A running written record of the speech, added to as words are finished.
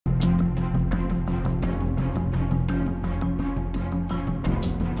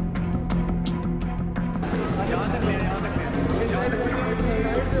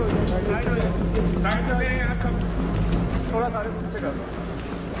थोड़ा सारे पीछे कर दो।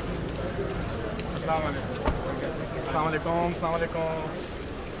 अस्सलाम वालेकुम। अस्सलाम वालेकुम।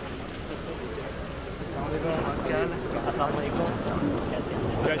 अस्सलाम वालेकुम।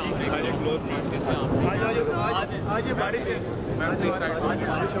 कैसे हैं? आज ये बारिश है। मैम प्लीज साइड में।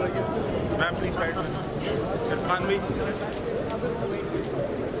 मैम प्लीज साइड में। इरफान भी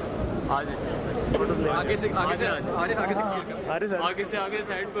आगे से आगे से आगे से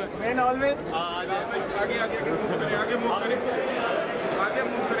साइड पर मेन हॉल में आगे मूव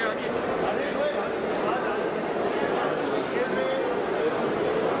करें आगे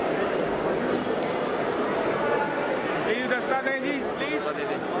प्लीज रास्ता दें जी प्लीज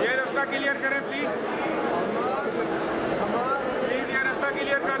ये रास्ता क्लियर करें प्लीज ये रास्ता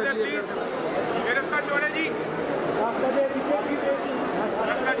क्लियर कर दें प्लीज ये रास्ता छोड़े जी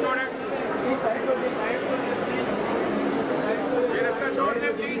रास्ता छोड़े ये रास्ता छोड़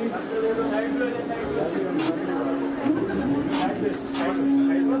दें प्लीज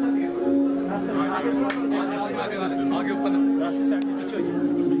आगे ऊपर रास्ते से आगे पीछे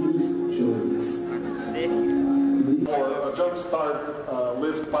For Jumpstart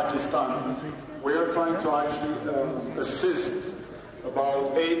Live Pakistan, we are trying to actually assist about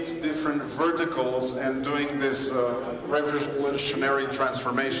 8 different verticals and doing this revolutionary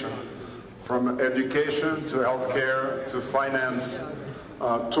transformation from education to healthcare to finance,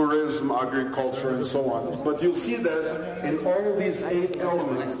 tourism, agriculture and so on. But you'll see that in all these 8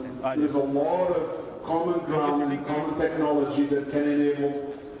 elements, there's a lot of common ground and common technology that can enable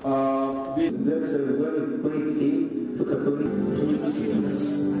That's a very great thing to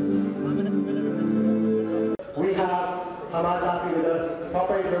We have Hammad Safi with a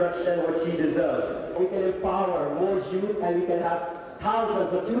proper introduction, what he deserves. We can empower more youth and we can have thousands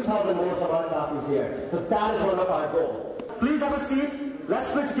or 2,000 more Hammad Safis here. So that is one of our goals. Please have a seat. Let's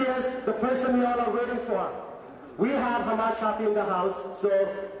switch gears. The person we all are waiting for. We have Hammad Safi in the house, so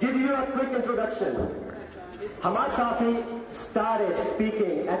give you a quick introduction. Hammad Safi started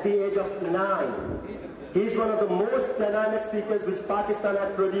speaking at the age of 9. He's one of the most dynamic speakers which Pakistan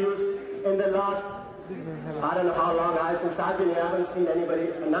had produced in the last, I don't know how long, since I've been here, I haven't seen anybody,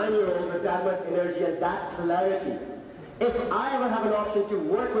 a 9-year-old with that much energy and that clarity. If I ever have an option to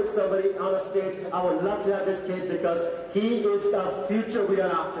work with somebody on a stage, I would love to have this kid because he is the future we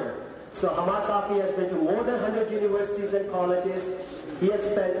are after. So Hammad Safi has been to more than 100 universities and colleges. He has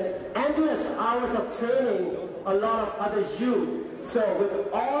spent endless hours of training a lot of other youth. So with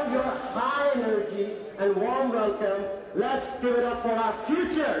all your high energy and warm welcome, let's give it up for our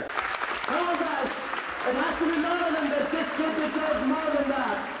future. Come on guys, it has to be more than this. This kid deserves more than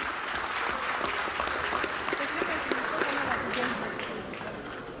that.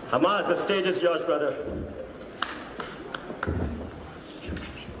 Hammad, the stage is yours, brother.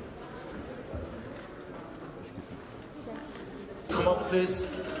 Come up, please.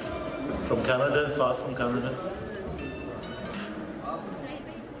 From Canada, far from Canada.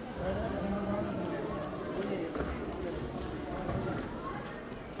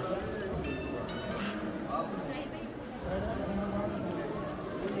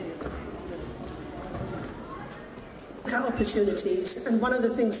 Opportunities, and one of the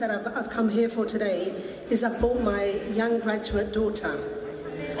things that I've come here for today is I've brought my young graduate daughter,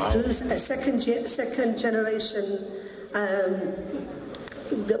 who's a second generation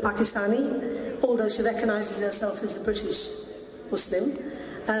the Pakistani, although she recognizes herself as a British Muslim.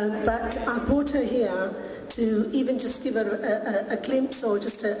 But I brought her here to even just give her a glimpse or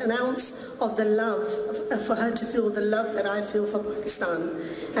just an ounce of the love, for her to feel the love that I feel for Pakistan.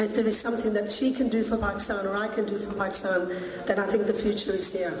 And if there is something that she can do for Pakistan or I can do for Pakistan, then I think the future is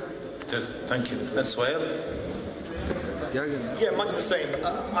here. Good, thank you. And Swale? Yeah, much the same.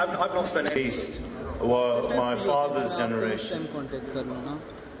 I've not spent East, well, my father's generation.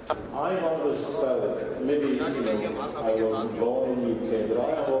 I always felt, maybe I wasn't born in UK, but I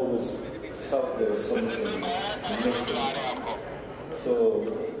have always felt there was something missing. So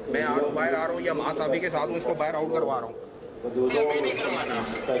मैं बाहर आ रहा हूँ या Hammad Safi के साथ उसको बाहर out करवा रहा हूँ. But there was always something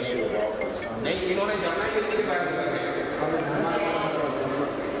special about Pakistan. नहीं इन्होंने जाना है किसी बाहर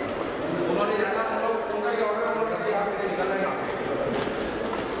उन्होंने जाना हम लोग उनका ही ऑर्डर हम लोग यहाँ पे निकलना है.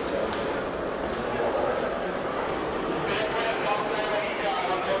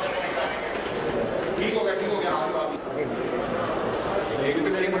 ठीक हो गया आप लोग एक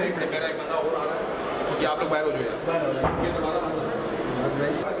मेरा एक बंदा और आ रहा है कि आप लोग बाहर हो जाओ ये दोबारा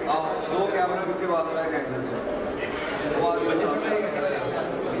दो कैमरा किसके बाद में और बच्चे सब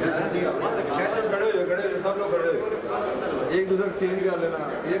खड़े हो सब लोग खड़े हो एक दूसरे चेंज कर लेना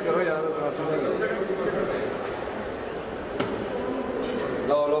ये करो यार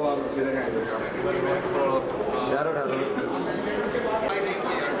लो आप सीधे यार उठा दो।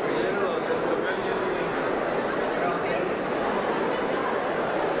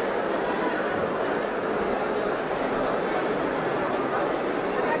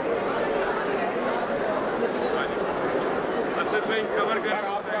 कवर कर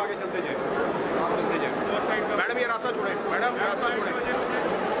आगे चलते जाए, मैडम ये रास्ता छोड़े, मैडम रास्ता छोड़े।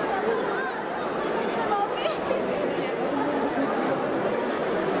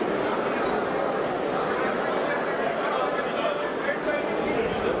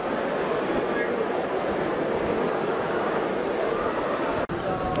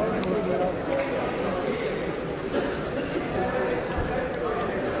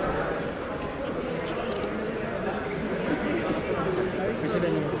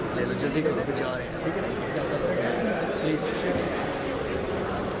 ले लो जल्दी करो, जा रहे हैं, ठीक है प्लीज।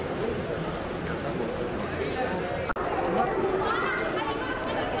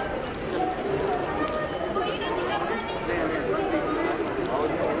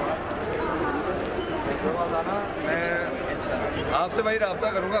 मैं आपसे भाई रब्ता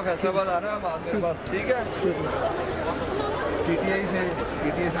करूँगा, फैसलाबाद आना हम आपके पास, ठीक है। पीटीआई से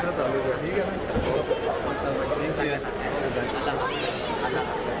मेरा ताल्लुक है, ठीक है।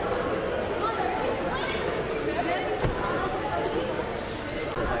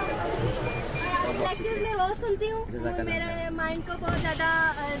 लेक्चर्स में वो सुनती हूँ, मेरे माइंड को बहुत ज़्यादा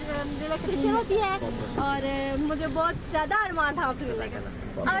रिलैक्सेशन होती है और मुझे बहुत ज़्यादा अरमान था आपसे मिलने का।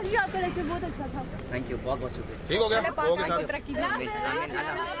 आज भी आपका लेक्चर बहुत अच्छा था। थैंक यू, बहुत बहुत शुक्रिया। ठीक हो गया, तरक्की